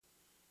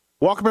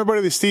Welcome, everybody,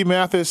 to the Steve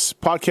Mathis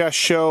podcast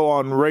show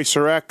on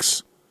Racer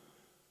X.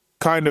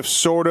 Kind of,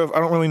 sort of.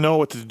 I don't really know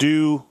what to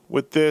do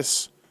with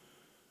this.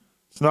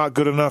 It's not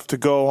good enough to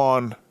go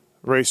on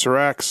Racer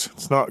X.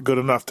 It's not good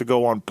enough to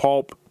go on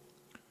Pulp.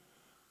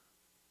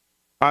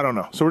 I don't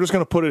know. So we're just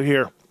going to put it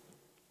here.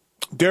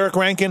 Derek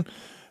Rankin,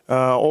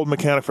 old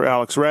mechanic for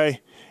Alex Ray,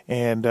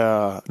 and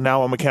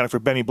now a mechanic for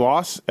Benny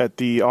Bloss at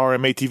the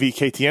RMATV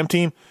KTM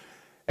team,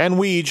 and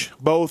Weege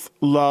both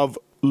love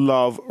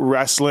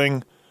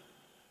wrestling.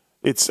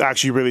 It's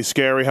actually really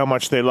scary how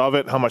much they love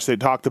it, how much they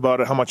talked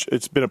about it, how much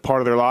it's been a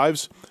part of their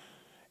lives.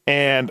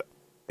 And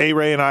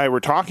A-Ray and I were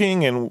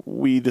talking, and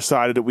we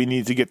decided that we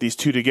needed to get these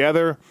two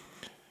together.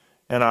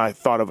 And I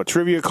thought of a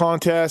trivia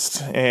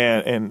contest.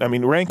 And I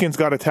mean, Rankin's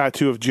got a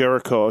tattoo of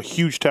Jericho, a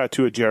huge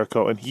tattoo of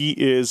Jericho, and he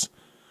is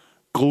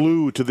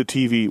glued to the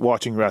TV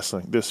watching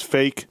wrestling. This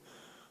fake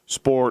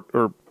sport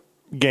or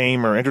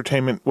game or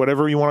entertainment,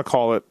 whatever you want to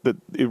call it, that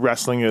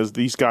wrestling is,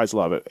 these guys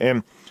love it.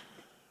 And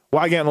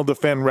Wygant will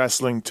defend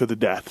wrestling to the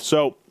death.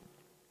 So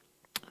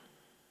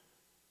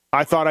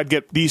I thought I'd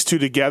get these two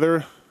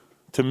together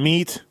to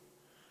meet,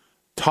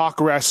 talk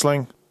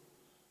wrestling.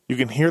 You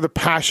can hear the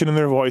passion in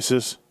their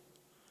voices.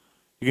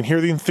 You can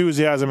hear the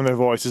enthusiasm in their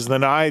voices. And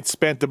then I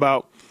spent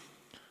about,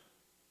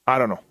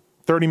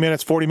 30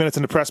 minutes, 40 minutes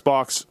in the press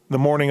box the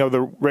morning of the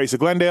race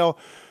at Glendale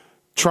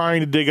trying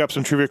to dig up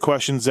some trivia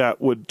questions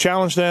that would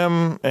challenge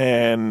them.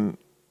 And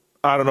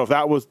I don't know if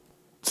that was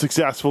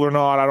successful or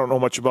not. I don't know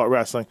much about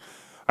wrestling.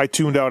 I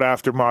tuned out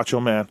after Macho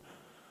Man. It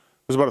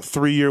was about a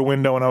 3-year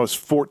window, and I was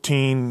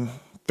 13,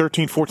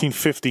 14,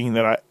 15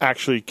 that I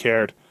actually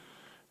cared.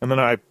 And then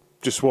I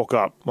just woke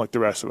up like the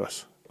rest of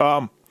us,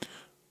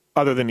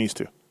 other than these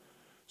two.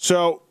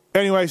 So,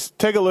 anyways,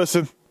 take a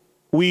listen.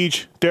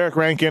 Weege, Derek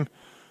Rankin,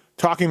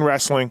 talking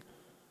wrestling,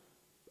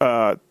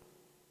 trying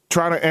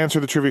to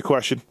answer the trivia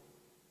question,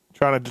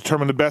 trying to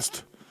determine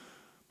the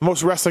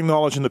most wrestling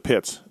knowledge in the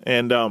pits.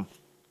 And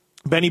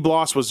Benny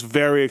Bloss was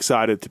very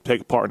excited to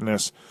take part in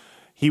this.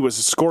 He was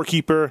a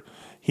scorekeeper.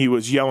 He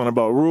was yelling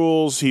about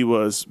rules. He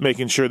was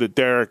making sure that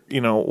Derek,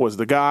 was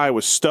the guy,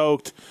 was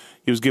stoked.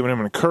 He was giving him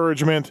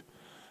encouragement.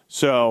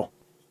 So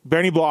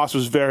Benny Bloss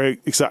was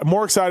very excited,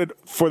 more excited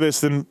for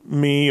this than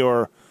me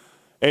or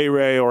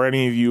A-Ray or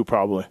any of you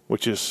probably,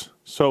 which is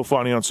so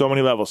funny on so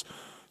many levels.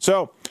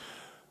 So,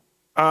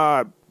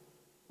 Fly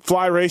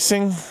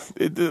Racing,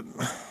 do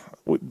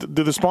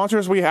the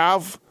sponsors we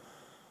have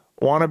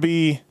want to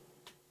be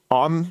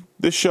on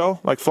this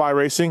show, like Fly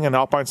Racing and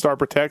Alpine Star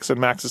Protects and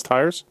Maxxis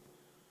Tires?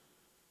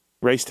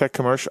 Race Tech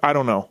commercial? I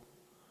don't know.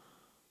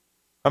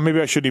 Maybe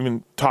I shouldn't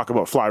even talk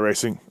about Fly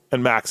Racing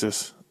and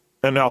Maxxis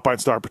and Alpine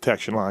Star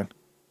Protection line.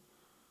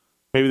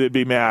 Maybe they'd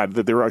be mad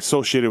that they were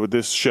associated with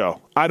this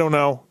show. I don't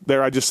know.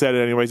 I just said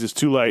it anyways. It's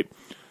too late.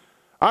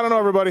 I don't know,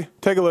 everybody.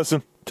 Take a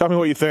listen. Tell me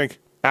what you think.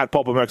 At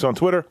PulpMX on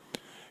Twitter.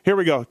 Here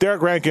we go.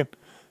 Derek Rankin,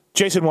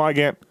 Jason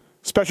Wygant,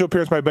 special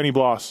appearance by Benny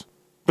Bloss,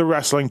 The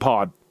Wrestling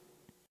Pod.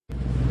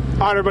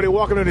 All right, everybody,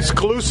 welcome to an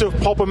exclusive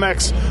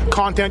PulpMX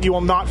content. You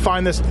will not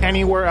find this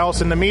anywhere else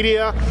in the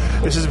media.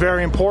 This is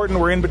very important.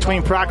 We're in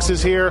between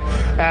practices here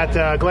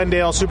at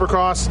Glendale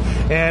Supercross,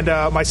 and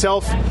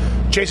myself,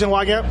 Jason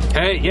Wygant.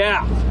 Hey,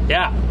 yeah.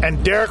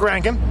 And Derek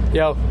Rankin.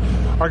 Yo.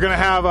 Are going to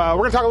have, we're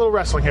going to talk a little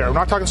wrestling here. We're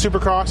not talking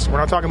Supercross. We're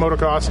not talking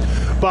motocross.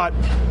 But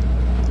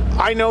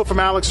I know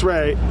from Alex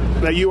Ray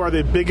that you are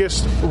the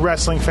biggest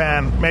wrestling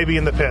fan maybe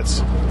in the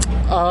pits.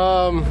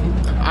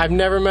 I've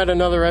never met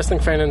another wrestling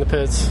fan in the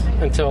pits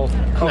until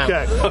now.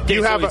 Okay.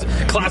 You have a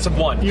class of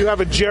one. You have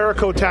a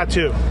Jericho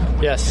tattoo.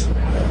 Yes.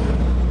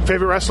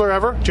 Favorite wrestler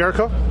ever?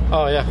 Jericho?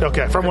 Oh, yeah.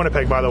 Okay, from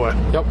Winnipeg, by the way.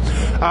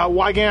 Yep.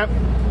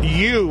 Wygant,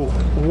 you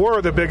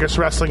were the biggest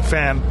wrestling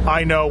fan.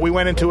 I know. We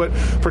went into it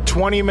for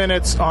 20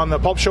 minutes on the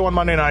Pulp Show on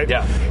Monday night.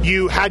 Yeah.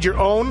 You had your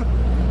own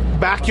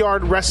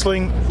backyard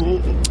wrestling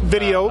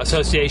video.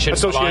 Association.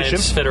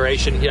 Alliance,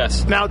 Federation,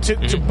 yes. Now,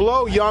 to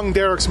blow young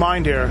Derek's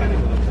mind here,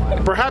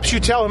 perhaps you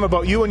tell him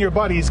about you and your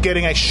buddies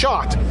getting a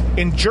shot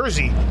in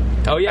Jersey.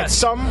 Oh,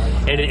 yes.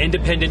 And an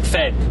independent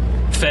Fed.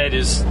 Fed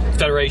is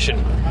Federation.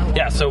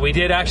 Yeah, so we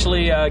did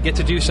actually get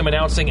to do some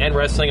announcing and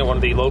wrestling at one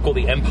of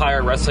the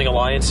Empire Wrestling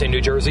Alliance in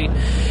New Jersey.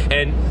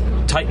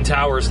 And Titan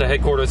Towers, the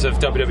headquarters of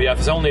WWF,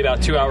 is only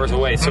about 2 hours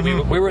away. So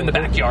we were in the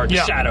backyard,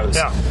 shadows.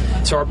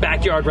 Yeah. So our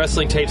backyard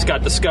wrestling tapes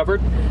got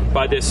discovered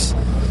by this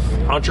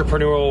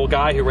entrepreneurial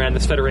guy who ran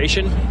this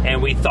federation,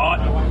 and we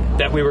thought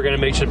that we were going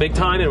to make it big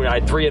time, and I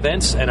had 3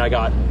 events, and I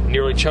got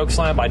nearly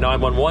chokeslammed by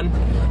 911,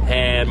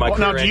 and my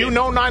career now, do you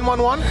know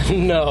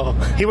 911? No.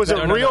 He was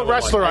a real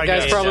wrestler, I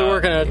guess. That guy's probably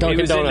working at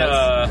Dunkin'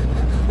 Donuts.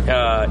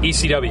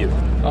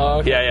 ECW. Oh,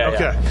 okay. Yeah.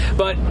 Okay.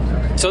 But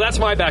so that's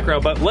my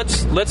background. But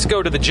let's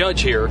go to the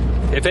judge here.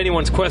 If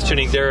anyone's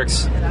questioning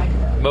Derek's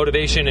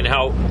motivation and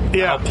how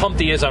pumped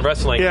he is on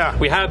wrestling,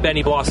 we have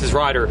Benny Bloss, his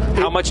rider.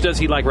 How much does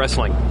he like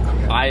wrestling?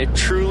 I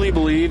truly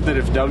believe that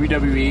if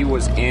WWE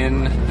was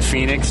in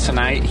Phoenix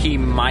tonight, he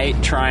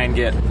might try and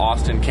get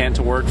Austin Kent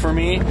to work for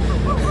me,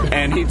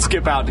 and he'd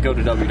skip out to go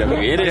to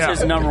WWE. It is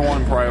his number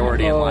one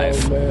priority in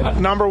life.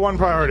 Number one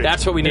priority.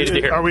 That's what we needed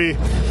to hear. Are we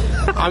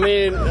I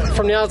mean,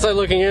 from the outside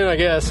looking in, I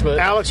guess. But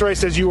Alex Ray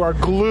says you are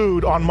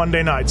glued on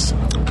Monday nights.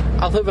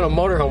 I live in a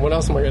motorhome. What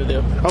else am I going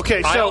to do?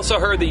 Okay, so I also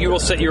heard that you will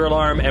set your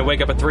alarm and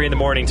wake up at 3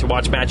 a.m. to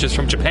watch matches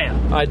from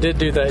Japan. I did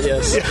do that,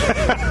 yes.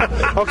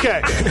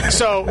 Okay,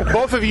 so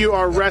both of you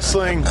are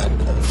wrestling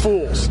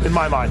fools in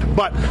my mind.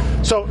 But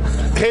so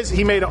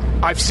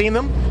I've seen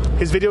them,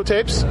 his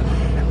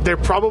videotapes. They're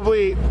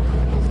probably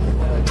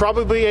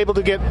able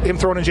to get him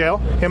thrown in jail.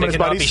 Him and his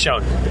buddies. Be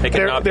shown.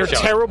 They're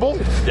terrible.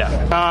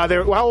 Yeah.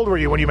 How old were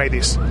you when you made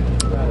these?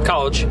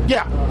 College.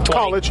 Yeah, 20.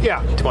 College.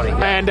 Yeah, 20.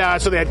 Yeah.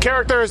 And so they had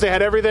characters. They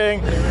had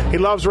everything. He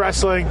loves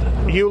wrestling.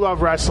 You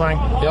love wrestling.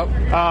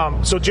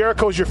 Yep. So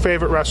Jericho's your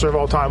favorite wrestler of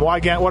all time. Why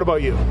again? What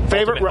about you?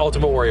 Favorite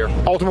Ultimate Warrior.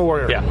 Ultimate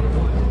Warrior. Yeah.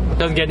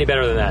 Doesn't get any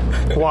better than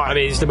that. Why? I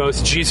mean, he's the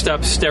most juiced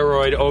up,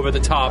 steroid, over the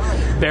top,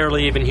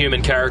 barely even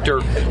human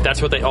character.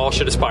 That's what they all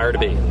should aspire to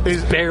be.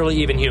 He's barely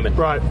even human.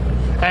 Right.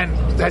 And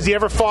has he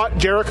ever fought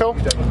Jericho?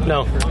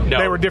 No.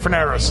 They were different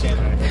eras.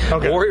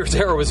 Okay. Warrior's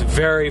era was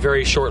very,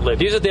 very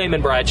short-lived. He was a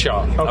Damon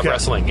Bradshaw of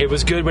wrestling. It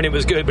was good when it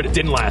was good, but it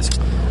didn't last.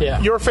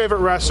 Yeah. Your favorite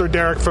wrestler,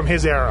 Derek, from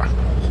his era?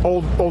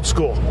 Old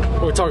school.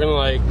 We're talking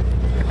like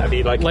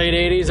late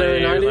 80s,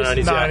 early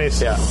 90s?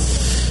 90s. Yeah.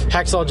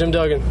 Hacksaw Jim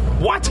Duggan.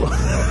 What?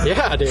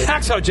 Yeah, dude.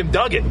 Hacksaw Jim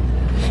Duggan.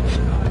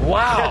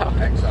 Wow.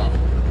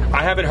 Yeah.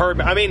 I haven't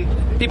heard. I mean,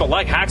 people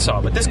like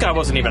Hacksaw, but this guy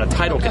wasn't even a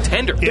title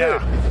contender. Yeah.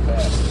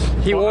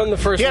 He won the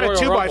first He had a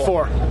Royal Rumble.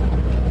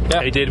 2x4.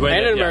 Yeah. He did win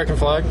and it, an American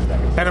flag.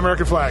 And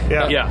American flag,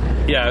 yeah.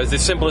 Yeah, it was the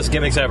simplest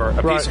gimmicks ever.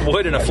 A piece of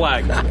wood and a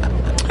flag.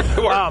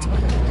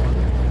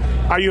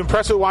 Are you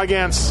impressed with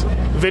Wygant's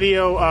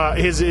video?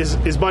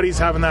 His buddies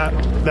having the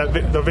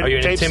video Are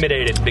you tapes?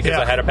 intimidated because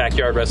I had a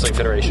backyard wrestling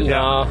federation?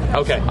 No.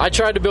 Okay. I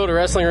tried to build a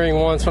wrestling ring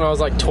once when I was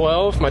like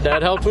 12. My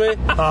dad helped me.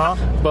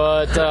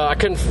 But I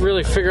couldn't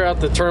really figure out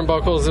the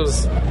turnbuckles.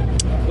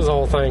 It was a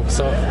whole thing,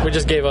 so we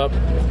just gave up.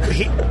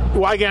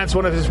 Wygant's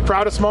one of his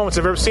proudest moments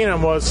I've ever seen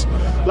him was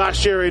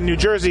last year in New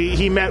Jersey.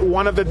 He met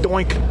one of the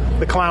Doink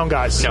the Clown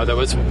guys. No, that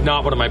was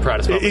not one of my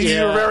proudest moments.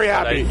 You were very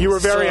happy. You were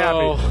very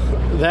happy.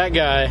 That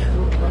guy,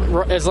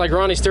 it's like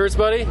Ronnie Stewart's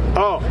buddy.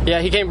 Oh.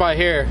 Yeah, he came by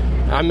here.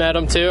 I met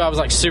him too. I was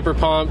like super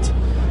pumped,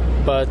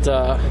 but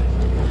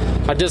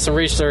I did some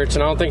research,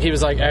 and I don't think he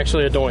was like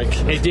actually a Doink.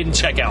 He didn't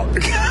check out.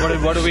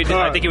 What do we do?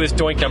 I think it was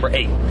Doink number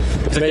 8. It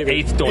was like the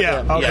 8th Doink.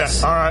 Yeah, okay.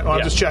 Yes. All right, well,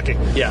 I'm just checking.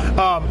 Yeah.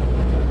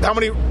 How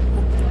many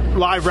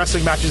live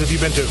wrestling matches have you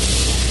been to?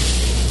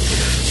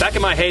 Back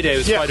in my heyday, it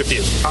was quite a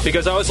few.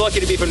 Because I was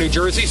lucky to be from New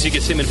Jersey, so you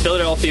could see him in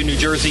Philadelphia, New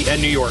Jersey,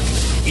 and New York.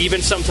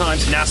 Even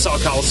sometimes Nassau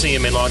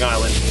Coliseum in Long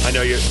Island. I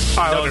know you're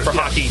known for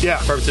hockey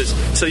purposes.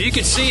 So you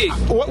could see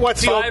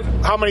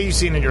how many have you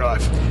seen in your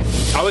life?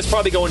 I was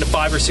probably going to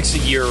 5 or 6 a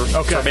year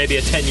for maybe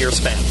a 10-year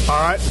span.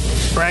 All right.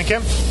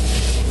 Rankin?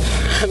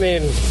 I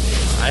mean,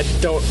 I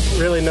don't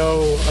really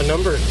know a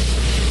number.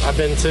 I've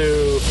been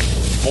to...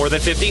 More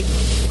than 50?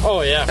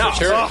 Oh, yeah, for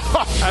sure.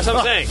 That's what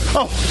I'm saying.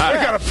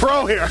 We got a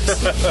pro here.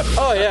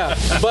 Oh, yeah.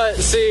 But,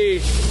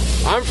 see,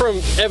 I'm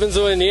from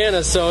Evansville,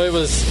 Indiana, so it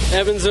was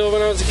Evansville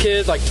when I was a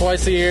kid, like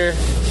twice a year,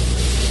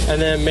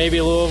 and then maybe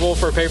Louisville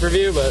for a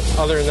pay-per-view, but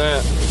other than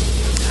that...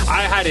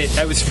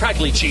 I was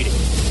practically cheating.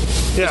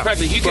 Yeah.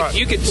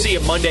 You could see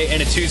a Monday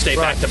and a Tuesday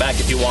back-to-back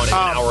if you wanted,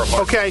 an hour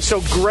apart. Okay,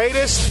 so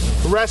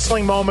greatest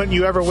wrestling moment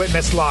you ever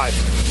witnessed live?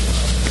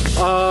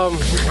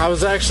 I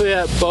was actually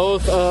at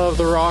both of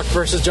the Rock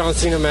versus John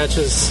Cena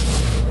matches.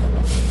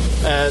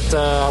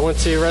 I went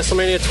to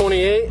WrestleMania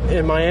 28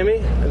 in Miami,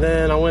 and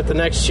then I went the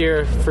next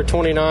year for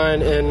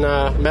 29 in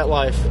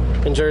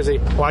MetLife in Jersey.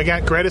 Well, I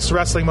got greatest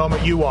wrestling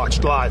moment you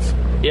watched live.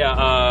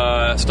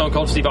 Yeah, Stone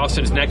Cold Steve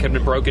Austin's neck had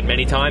been broken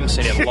many times,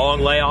 and he had a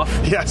long layoff.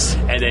 Yes.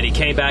 And then he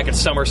came back at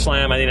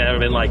SummerSlam. I think that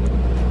would have been like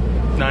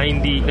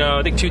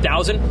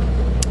 2000.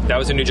 That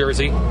was in New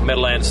Jersey,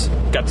 Meadowlands.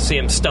 Got to see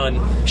him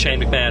stun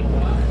Shane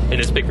McMahon in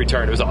his big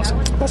return. It was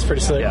awesome. That's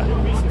pretty sick. Yeah.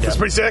 That's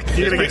pretty sick?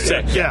 You're going to get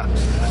sick.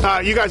 Yeah.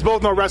 You guys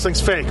both know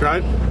wrestling's fake,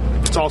 right?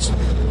 It's all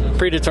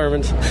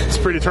predetermined. It's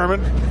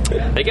predetermined?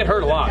 They get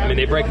hurt a lot. I mean,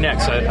 they break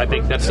necks. I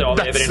think that's all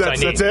the evidence I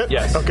need. That's it?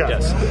 Yes. Okay.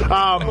 Yes.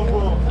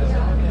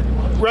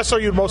 Wrestler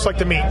you'd most like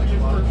to meet?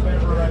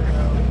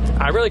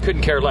 I really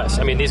couldn't care less.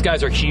 I mean, these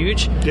guys are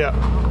huge. Yeah.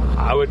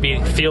 I would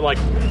feel like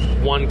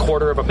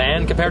 1/4 of a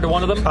man compared to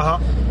one of them.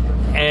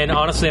 And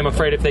honestly, I'm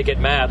afraid if they get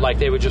mad, like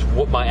they would just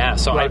whoop my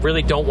ass. So I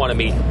really don't want to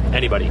meet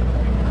anybody.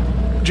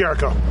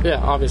 Jericho.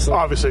 Yeah, obviously.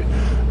 Obviously.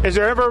 Has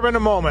there ever been a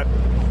moment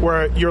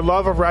where your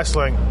love of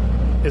wrestling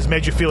has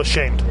made you feel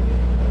ashamed?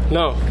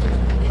 No.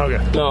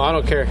 Okay. No, I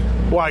don't care.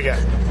 Why again?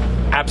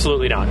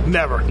 Absolutely not.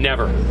 Never.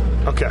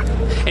 Okay.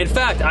 In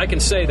fact, I can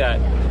say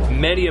that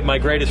many of my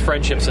greatest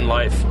friendships in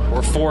life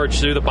were forged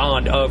through the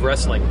bond of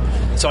wrestling.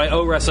 So I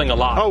owe wrestling a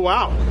lot. Oh,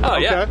 wow. Oh,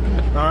 okay. yeah.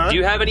 All right. Do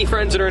you have any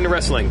friends that are into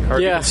wrestling? Or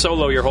have you been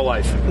solo your whole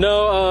life?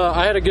 No,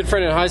 I had a good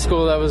friend in high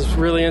school that was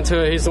really into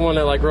it. He's the one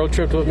that like road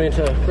tripped with me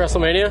to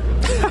WrestleMania.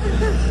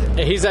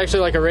 And he's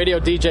actually like a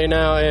radio DJ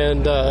now,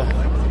 and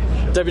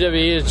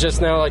WWE is just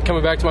now like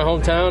coming back to my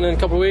hometown in a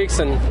couple weeks,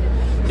 and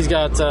he's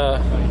got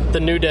the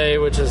New Day,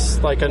 which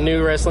is like a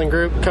new wrestling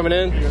group coming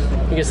in.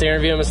 He gets to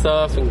interview him and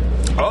stuff. And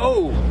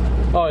Oh,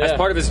 yeah. that's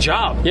part of his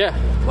job. Yeah.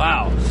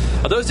 Wow.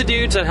 Are those the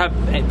dudes that have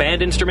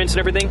band instruments and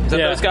everything? Is that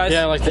those guys?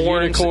 Yeah, like the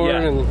Horns? unicorn.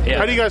 And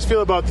How do you guys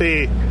feel about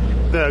the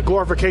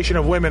glorification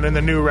of women in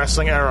the new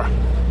wrestling era?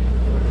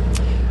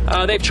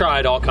 They've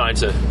tried all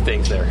kinds of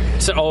things there.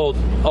 It's an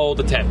old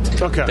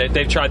attempt. Okay.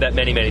 They've tried that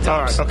many times.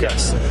 All right, okay.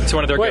 Yes. It's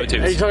one of their Wait,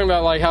 go-tos. are you talking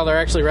about like how they're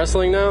actually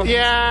wrestling now?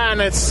 Yeah,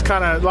 and it's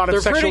kind of a lot of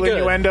They're sexual pretty good.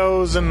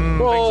 innuendos and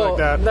things like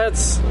that.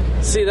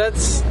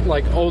 That's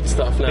like old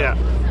stuff now. Yeah.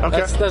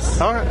 Okay.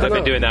 That's all right. They've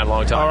been doing that a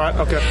long time. All right.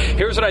 Okay.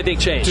 Here's what I think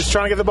changed. Just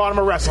trying to get the bottom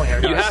of wrestling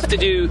here, guys. You have to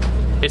do.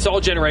 It's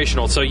all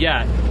generational. So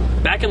yeah,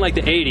 back in like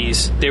the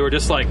 80s, they were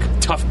just like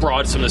tough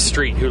broads from the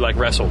street who like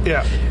wrestled.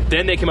 Yeah.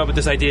 Then they came up with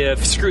this idea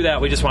of screw that,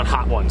 we just want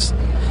hot ones.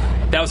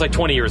 That was like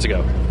 20 years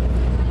ago.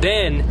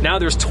 Then now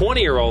there's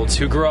 20-year-olds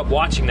who grew up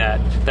watching that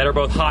are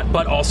both hot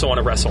but also want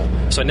to wrestle.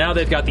 So now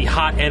they've got the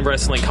hot and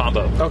wrestling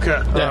combo. Okay.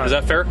 All right. Is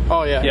that fair?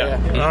 Oh yeah.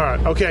 Yeah. All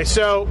right. Okay.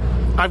 So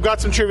I've got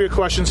some trivia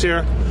questions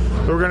here.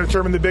 We're going to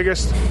determine the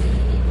biggest.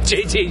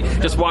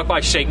 JT just walked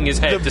by shaking his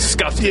head,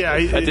 disgusted. Yeah,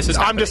 that this is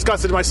I'm happening.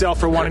 disgusted myself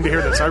for wanting to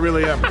hear this. I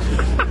really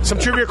am. Some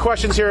trivia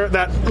questions here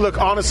that, look,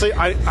 honestly,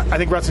 I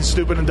think wrestling's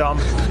stupid and dumb.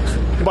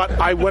 But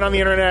I went on the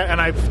internet and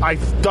I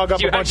dug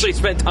up You a bunch. actually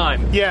spent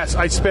time. Yes,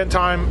 I spent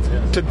time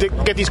to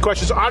get these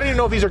questions. I don't even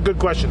know if these are good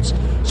questions,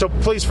 so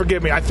please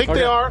forgive me. I think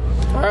they are.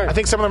 All right. I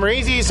think some of them are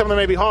easy, some of them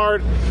may be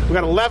hard. We've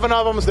got 11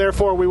 of them,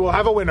 therefore we will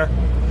have a winner.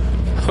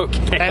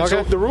 Okay. And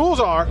so the rules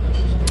are,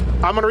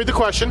 I'm going to read the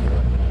question.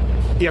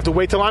 You have to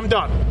wait till I'm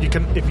done. You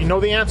can, if you know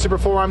the answer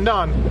before I'm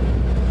done,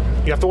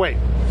 you have to wait.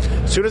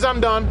 As soon as I'm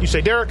done, you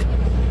say Derek,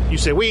 you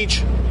say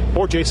Weege,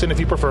 or Jason if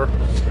you prefer,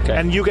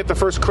 and you get the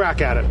first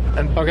crack at it.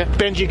 And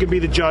Benji can be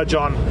the judge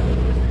on,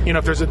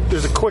 if there's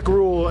a quick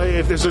rule,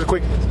 if there's a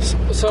quick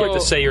to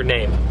say your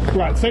name.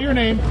 Right, say your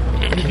name.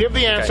 You give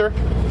the answer.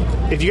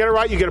 If you get it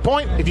right, you get a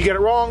point. If you get it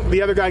wrong,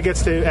 the other guy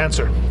gets to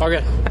answer.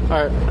 Okay. All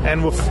right.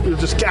 And we'll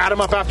just add them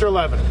up after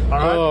 11. All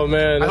right? Oh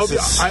man.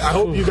 I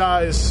hope you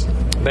guys.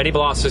 Benny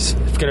Bloss is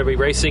going to be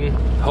racing,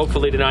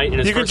 hopefully tonight, in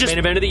his first main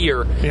event of the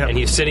year, and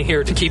he's sitting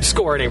here to keep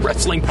score in a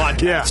wrestling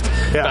podcast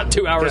about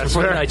 2 hours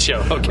before the night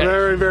show. Okay.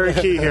 Very, very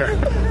key here.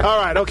 All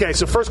right, okay,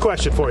 so first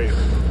question for you.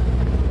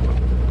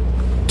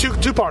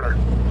 Two-parter.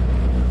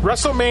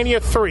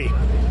 WrestleMania 3.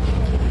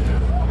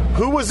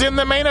 Who was in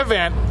the main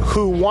event,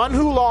 who won,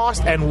 who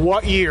lost, and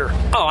what year?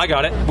 Oh, I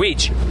got it.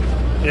 Weege.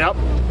 Yep.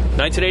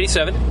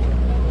 1987.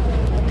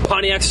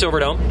 Pontiac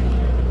Silverdome.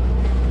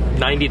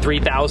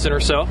 93,000 or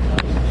so.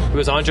 It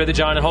was Andre the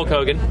Giant and Hulk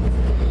Hogan.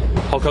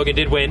 Hulk Hogan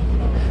did win.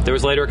 There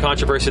was later a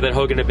controversy that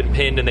Hogan had been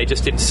pinned and they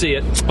just didn't see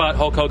it, but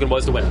Hulk Hogan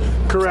was the winner.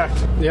 Correct.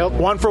 Yep.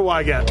 One for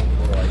Wygant.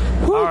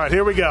 All right,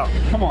 here we go.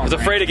 Come on. I was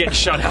afraid of getting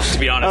shut out, to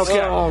be honest.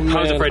 Okay. Oh, man.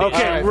 I was afraid of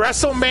Okay,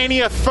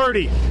 WrestleMania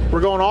 30.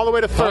 We're going all the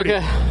way to 30.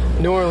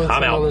 Okay. New Orleans.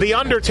 I'm out. The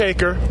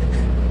Undertaker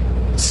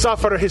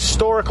suffered a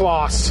historic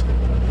loss.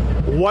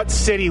 What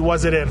city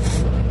was it in?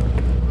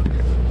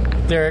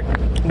 Derek.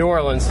 New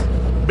Orleans.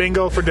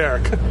 Bingo for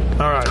Derek.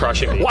 All right.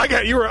 Crushing me.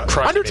 Wygant, you were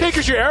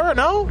Undertaker's your era,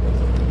 no?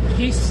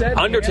 He said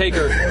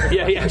Undertaker.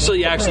 Yeah, he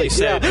actually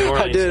said New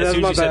Orleans. I did. As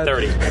soon as you said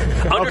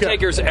That's 30.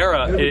 Undertaker's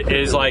era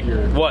is like,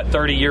 what,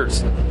 30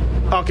 years?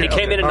 Okay. He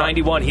came in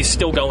 91. He's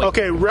still going.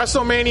 Okay,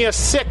 WrestleMania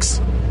 6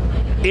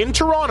 in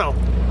Toronto,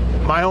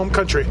 my home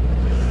country.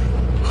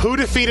 Who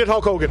defeated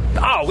Hulk Hogan?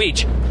 Oh,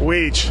 Weege.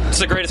 Weege. It's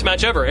the greatest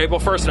match ever. April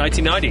 1st,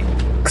 1990.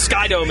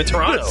 Skydome in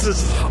Toronto.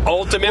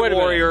 Ultimate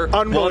Warrior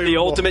won the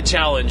Ultimate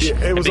Challenge it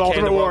was and became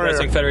Ultimate the World Warrior.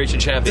 Wrestling Federation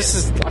champion.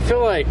 I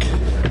feel like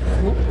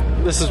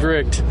this is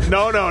rigged.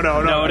 No,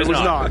 it is was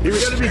not. not. You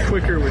got to be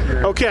quicker with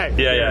your. Okay.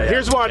 Yeah.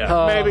 Here's one,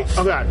 Yeah. maybe.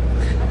 Okay.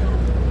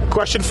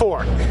 Question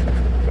 4.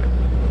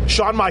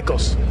 Shawn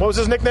Michaels. What was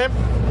his nickname?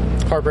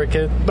 Heartbreak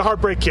Kid. The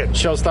Heartbreak Kid.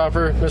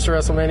 Showstopper. Mr.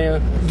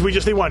 WrestleMania. We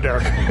just need one,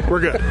 Derek.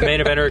 We're good.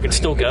 Main eventer can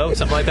still go,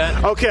 something like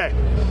that. Okay.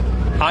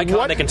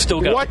 Icon that can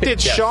still go. What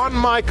did Yes. Shawn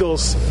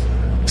Michaels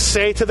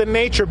say to the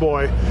Nature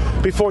Boy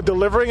before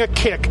delivering a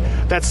kick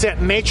that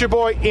sent Nature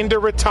Boy into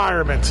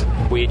retirement?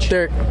 Weege.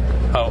 Derek.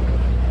 Oh,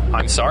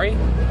 I'm sorry?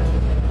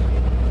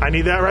 I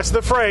need that rest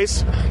of the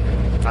phrase.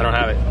 I don't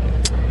have it.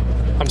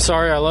 I'm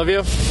sorry. I love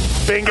you.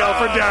 Bingo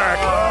for Derek.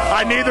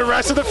 I need the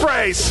rest of the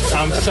phrase.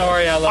 I'm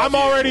sorry, I love I'm you.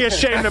 already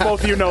ashamed that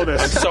both of you know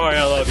this. Sorry,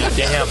 I love you.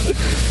 Damn.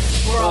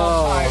 We're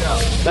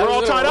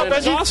all tied up,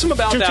 What's Benji? awesome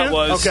about 2-2? that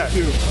was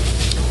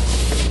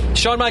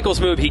Shawn Michaels'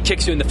 move, he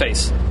kicks you in the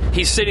face.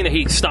 He's sitting there,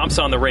 he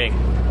stomps on the ring,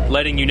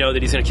 letting you know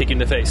that he's going to kick you in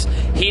the face.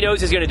 He knows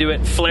he's going to do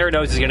it. Flair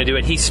knows he's going to do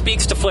it. He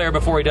speaks to Flair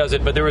before he does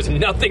it, but there was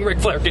nothing Ric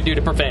Flair could do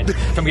to prevent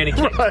from getting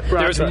kicked.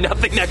 There was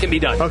nothing that can be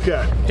done.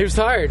 Okay. He was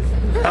tired.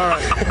 All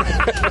right.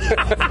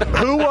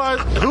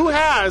 Who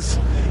has,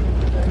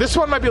 this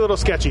one might be a little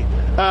sketchy.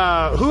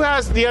 Who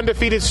has the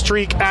undefeated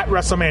streak at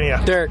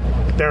WrestleMania? Derek.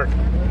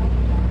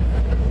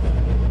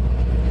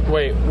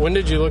 Wait, when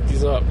did you look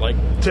these up? Like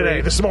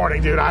Today, this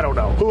morning, dude. I don't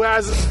know. Who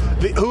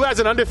has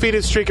an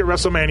undefeated streak at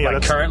WrestleMania?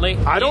 Like currently?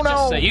 I don't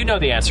know. You know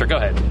the answer. Go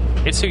ahead.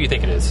 It's who you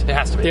think it is. It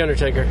has to be. The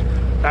Undertaker.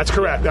 That's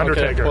correct, The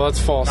Undertaker. Okay, well, that's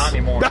false. Not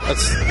anymore.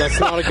 That's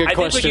not a good I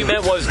question. think what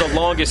you meant was the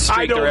longest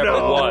streak there ever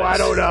was. I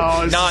don't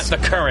know. Not the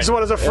current. This is what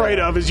I was afraid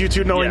of, is you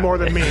two knowing more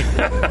than me.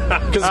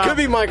 Because it could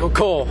be Michael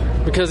Cole,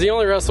 because he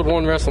only wrestled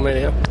one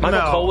WrestleMania.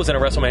 Michael Cole was in a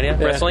WrestleMania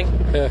wrestling?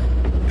 Yeah.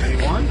 He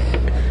won?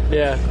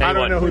 Yeah. I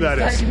don't know who that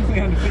is.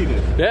 Technically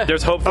undefeated. Yeah.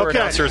 There's hope for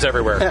announcers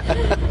everywhere.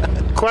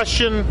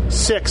 Question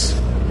 6.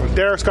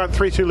 Derek's got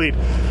 3-2 lead.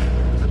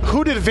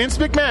 Who did Vince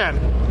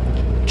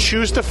McMahon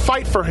choose to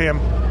fight for him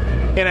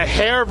in a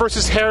hair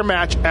versus hair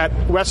match at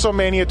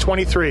WrestleMania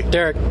 23?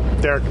 Derek.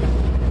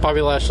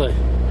 Bobby Lashley.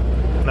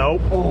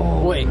 Nope.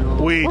 Wait.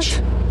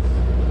 Weege.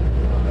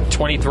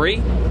 23?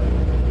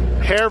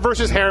 Hair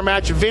versus hair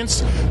match.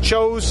 Vince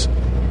chose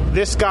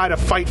this guy to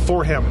fight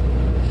for him.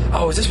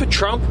 Oh, is this with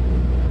Trump?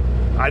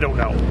 I don't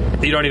know.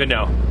 You don't even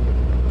know.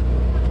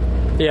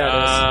 Yeah,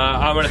 it is.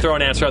 I'm going to throw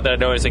an answer out that I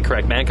know is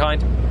incorrect.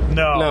 Mankind?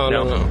 No.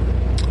 No.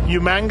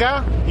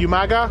 Umaga?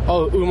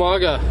 Oh,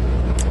 Umaga.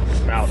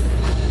 Out.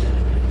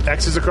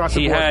 X's across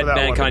the He board had for that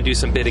Mankind one. do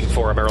some bidding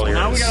for him earlier.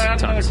 Now we got to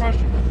ask another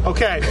question.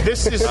 Okay,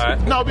 this is... right.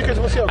 No, because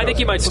we'll see how it goes. I think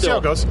you might We'll see how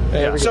it goes.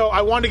 Yeah. So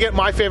I wanted to get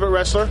my favorite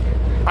wrestler.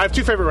 I have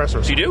 2 favorite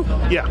wrestlers. You do?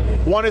 Yeah.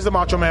 One is the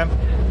Macho Man.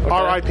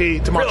 R.I.P.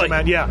 to Macho Really?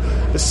 Man. Yeah.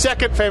 The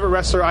second favorite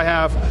wrestler I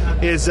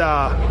have is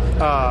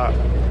I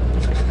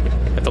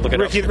have to look it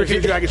Ricky up. the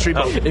Dragon Street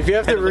Boat. If you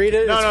have to read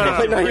it, No, it's no,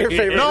 probably no. not your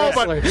favorite No,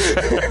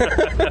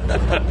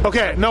 wrestler.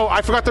 Okay, no,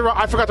 I forgot to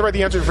write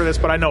the answer for this,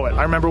 but I know it.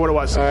 I remember what it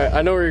was. All right,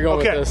 I know where you're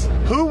going Okay, with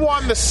this. who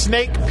won the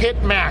Snake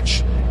Pit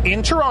match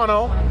in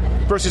Toronto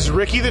versus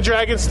Ricky the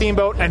Dragon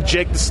Steamboat and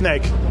Jake the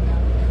Snake?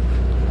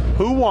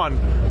 Who won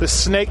the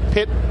Snake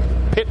Pit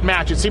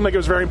match? It seemed like it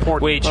was very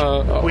important. Weege.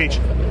 Weege.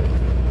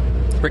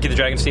 Ricky the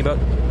Dragon Steamboat?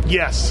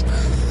 Yes.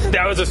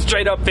 That was a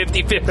straight up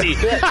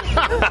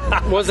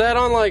 50-50. Was that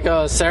on like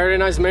a Saturday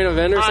Night's Main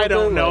Event or something? I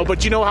don't know,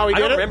 but you know how he I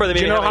did don't it? remember them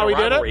Do you even know how he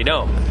having a did rivalry, it?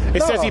 no.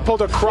 It says he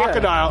pulled a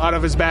crocodile out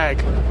of his bag.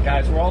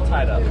 Guys, we're all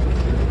tied up.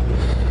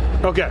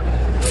 Okay.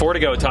 4 to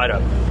go, tied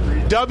up.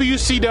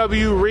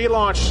 WCW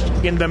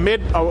relaunched in the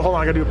mid... Oh, hold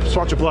on, I got to do a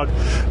sponsor plug.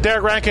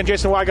 Derek Rankin,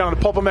 Jason Weigand on the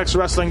PulpMX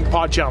Wrestling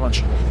Pod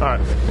Challenge. All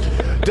right.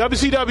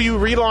 WCW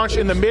relaunched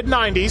in the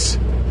mid-90s,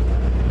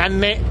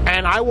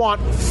 and I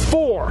want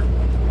 4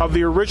 of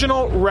the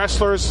original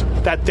wrestlers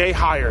that they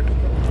hired.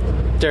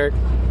 Derek.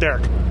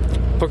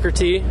 Booker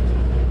T.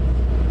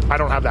 I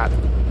don't have that.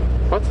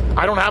 What?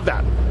 I don't have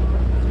that.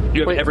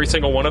 You have Wait. every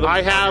single one of them I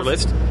on have- your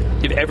list?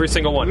 You have every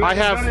single one. I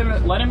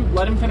have... Let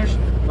him finish.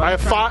 I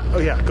have 5... Oh,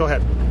 yeah, go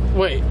ahead.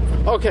 Wait.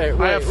 Okay.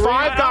 Wait, I have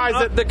 5 guys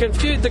that...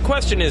 The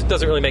question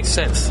doesn't really make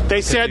sense.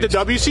 They said the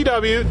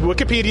WCW,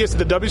 Wikipedia said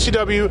the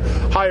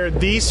WCW hired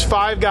these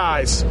 5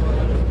 guys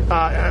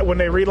when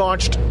they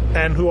relaunched,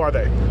 and who are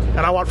they?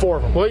 And I want 4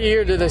 of them. What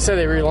year did they say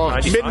they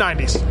relaunched?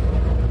 Mid-90s.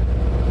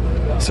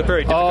 It's a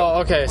very difficult.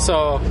 Oh, okay.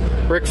 So,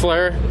 Ric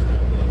Flair.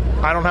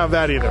 I don't have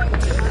that either.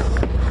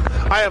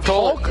 I have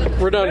Hulk.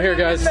 We're done here,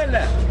 guys.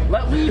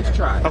 Let Weege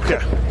try. Okay.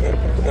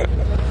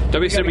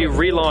 WCW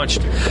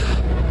relaunched.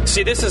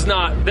 See,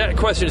 that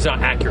question is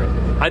not accurate.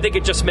 I think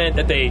it just meant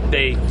that they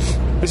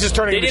This is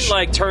turning... didn't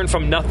like turn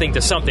from nothing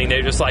to something.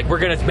 They're just like, we're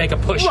going to make a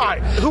push.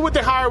 Right. Who would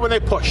they hire when they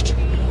pushed?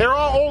 They're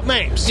all old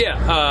names.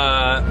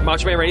 Yeah.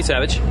 Macho Man Randy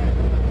Savage.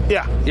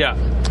 Yeah. Yeah.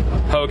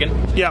 Hogan.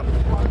 Yeah.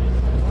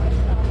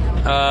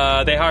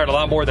 They hired a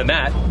lot more than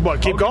that.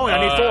 What? Keep going.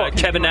 I need 4.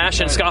 Kevin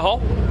Nash and Scott Hall.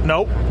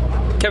 Nope.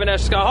 Kevin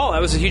Nash and Scott Hall.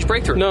 That was a huge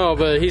breakthrough. No,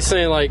 but he's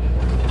saying like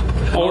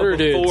older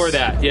dudes. Before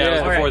that. Yeah, it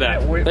was before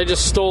that. They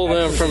just stole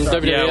them from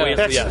WWF.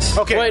 Yeah, yes.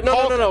 Okay. Wait,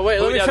 no. Wait,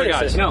 Who let me are the other finish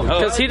guys? it. No.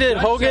 Because he did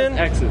Hogan.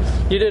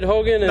 You did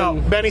Hogan and... No,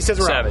 Benny says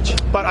we're out.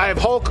 Savage. But I have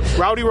Hulk,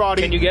 Rowdy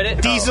Roddy, Can you get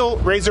it? Diesel,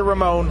 Razor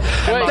Ramon.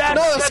 and Wait, Macho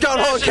no, Scott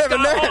Hall and Kevin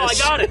Scott Hall,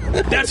 Nash. I got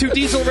it. That's who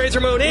Diesel Razor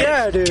Ramon is.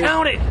 Yeah, dude.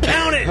 Count it.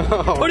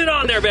 Put it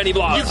on there, Benny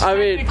Bloss. I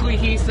mean, Technically,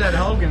 he said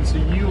Hogan, so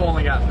you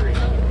only got 3.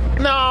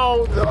 No.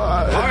 All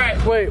right.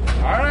 wait. All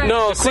right.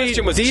 No, The see,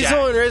 question was Diesel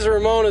Jack. and Razor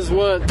Ramon is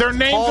what... Their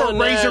names Hall are and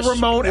Razor Nash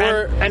Ramon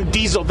were- and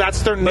Diesel.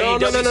 That's their name. No.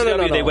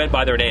 WCW, They went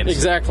by their names.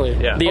 Exactly.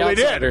 Yeah. The Oh, they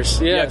did? Outsiders.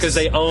 Yeah, Yes. because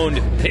they owned.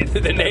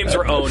 The names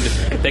were owned.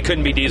 They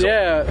couldn't be Diesel.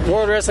 Yeah,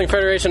 World Wrestling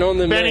Federation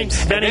owned them Benny, names.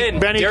 And then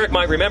Derek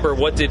might remember,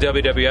 what did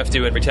WWF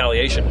do in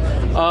retaliation?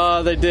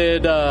 They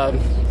did...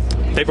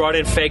 They brought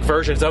in fake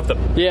versions of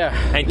them yeah.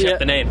 and kept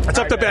the name. It's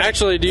up to Benny.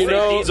 Actually, do you Fake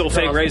know... Diesel,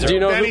 fake Razor. Do you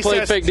know Benny who played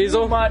says Fake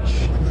Diesel? Much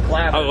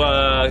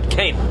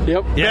Kane.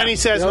 Yep. Yeah. Benny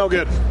says no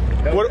good.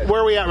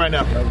 Where are we at right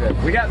now?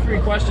 We got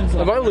 3 questions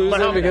left. Am I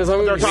losing because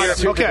I'm They're going tied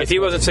to up. Okay. If he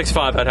wasn't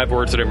 6'5", I'd have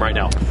words with him right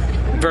now.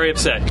 Very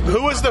upset.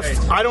 Who was the...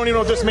 I don't even know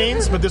what this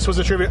means, but this was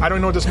a trivia. I don't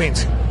even know what this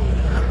means.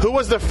 Who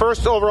was the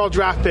first overall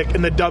draft pick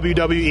in the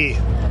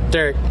WWE?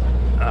 Derek.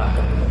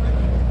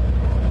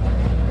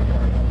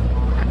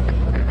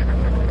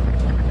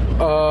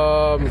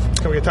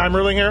 Can we get time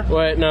ruling here?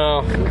 Wait,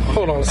 no.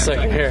 Hold on a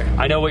second here.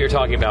 I know what you're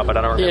talking about, but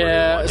I don't remember.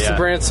 Yeah, who it's won. the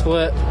brand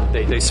split.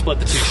 They split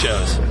the 2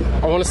 shows.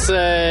 I want to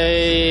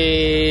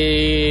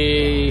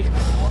say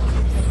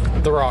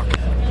The Rock.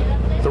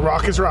 The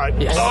Rock is right.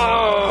 Yes.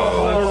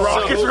 Oh, The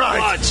Rock is right.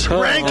 Clutch.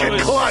 Rankin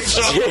clutch.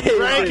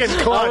 Rankin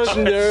I clutch. was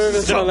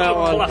nervous on that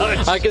one.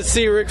 clutch. I could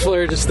see Ric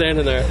Flair just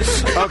standing there.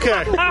 Okay.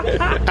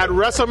 At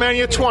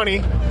WrestleMania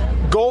 20,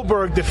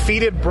 Goldberg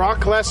defeated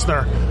Brock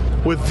Lesnar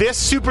with this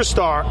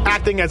superstar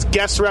acting as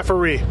guest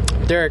referee.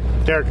 Derek.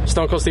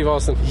 Stone Cold Steve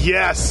Austin.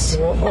 Yes.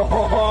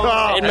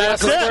 Oh, In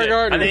Madison that's Square it.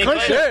 Garden. I think he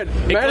Dude, clinched.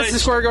 He Madison clinched.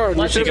 Square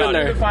Garden. You should have been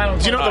there.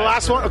 Do you know the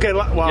last one? Okay,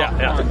 well,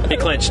 Yeah. He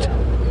clinched.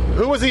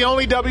 who was the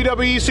only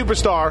WWE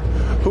superstar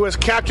who has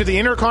captured the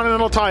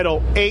Intercontinental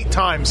title 8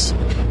 times?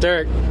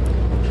 Derek.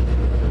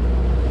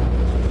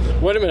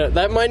 Wait a minute.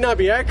 That might not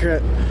be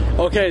accurate.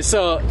 Okay,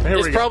 so Here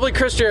it's we go. probably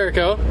Chris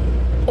Jericho,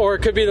 or it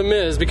could be The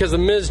Miz, because The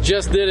Miz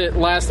just did it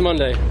last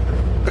Monday.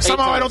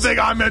 Somehow I don't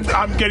times. think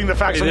I'm getting the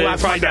facts from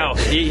last Right Monday.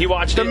 now. He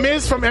watched The it.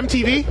 Miz from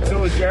MTV? So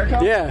was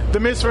Jericho? Yeah. The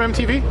Miz from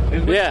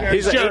MTV? Yeah,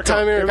 he's an Jericho.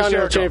 8-time It was Intercontinental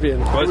Jericho. champion.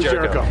 Was It was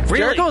Jericho. Really?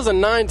 Jericho was a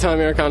 9-time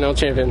Intercontinental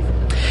champion.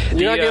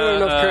 You're not giving him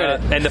enough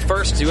credit. And the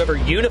first to ever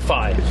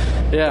unify.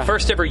 Yeah. The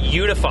first to ever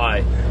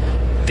unify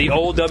the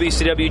old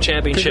WCW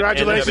championship.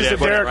 Congratulations and the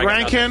to Derek I got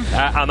Rankin. nothing.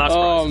 I'm not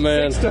Oh,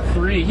 surprised. man.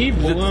 6-3. He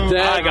blew.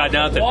 I got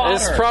nothing.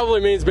 This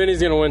probably means Benny's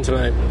going to win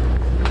tonight.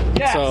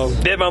 Yes. So,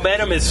 The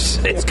momentum is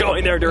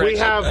going their direction. We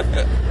have,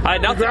 I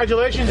had nothing.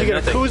 congratulations, you get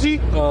a Nothing.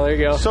 koozie. oh, there you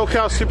go.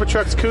 SoCal Super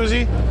Trucks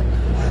koozie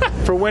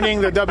for winning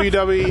the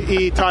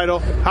WWE title.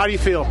 How do you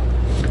feel?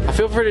 I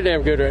feel pretty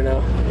damn good right now.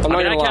 I'm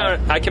not going to lie.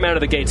 I came out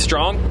of the gate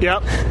strong.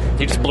 Yep.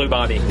 He just blew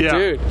body. Yeah.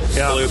 Dude.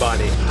 Yeah. Blew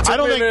body. I don't Took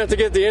me a think minute to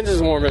get the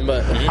engines warming,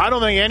 but I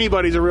don't think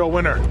anybody's a real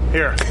winner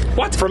here.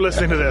 What? For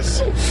listening to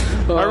this.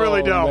 I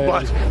really don't,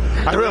 man.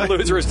 but I The real really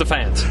loser is the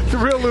fans. the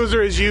real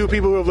loser is you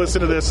people who have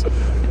listened to this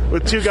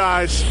with two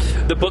guys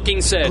The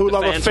booking said who the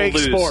love a fans fake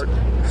will lose. sport.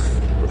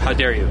 How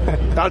dare you?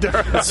 Out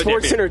there.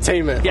 sports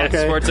entertainment. Yeah,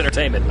 okay? sports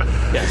entertainment.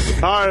 Yes.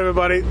 All right,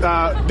 everybody.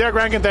 Derek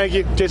Rankin, thank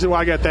you. Jason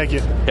Wygant, thank you.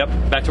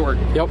 Yep. Back to work.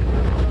 Yep.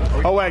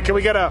 Oh wait, can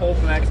we get a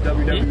Max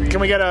WWE. can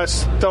we get a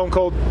Stone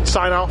Cold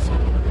sign off?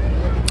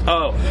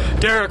 Oh,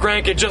 Derek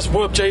Rankin just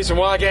whooped Jason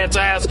Wygant's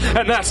ass,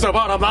 and that's the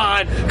bottom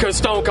line, because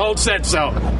Stone Cold said so.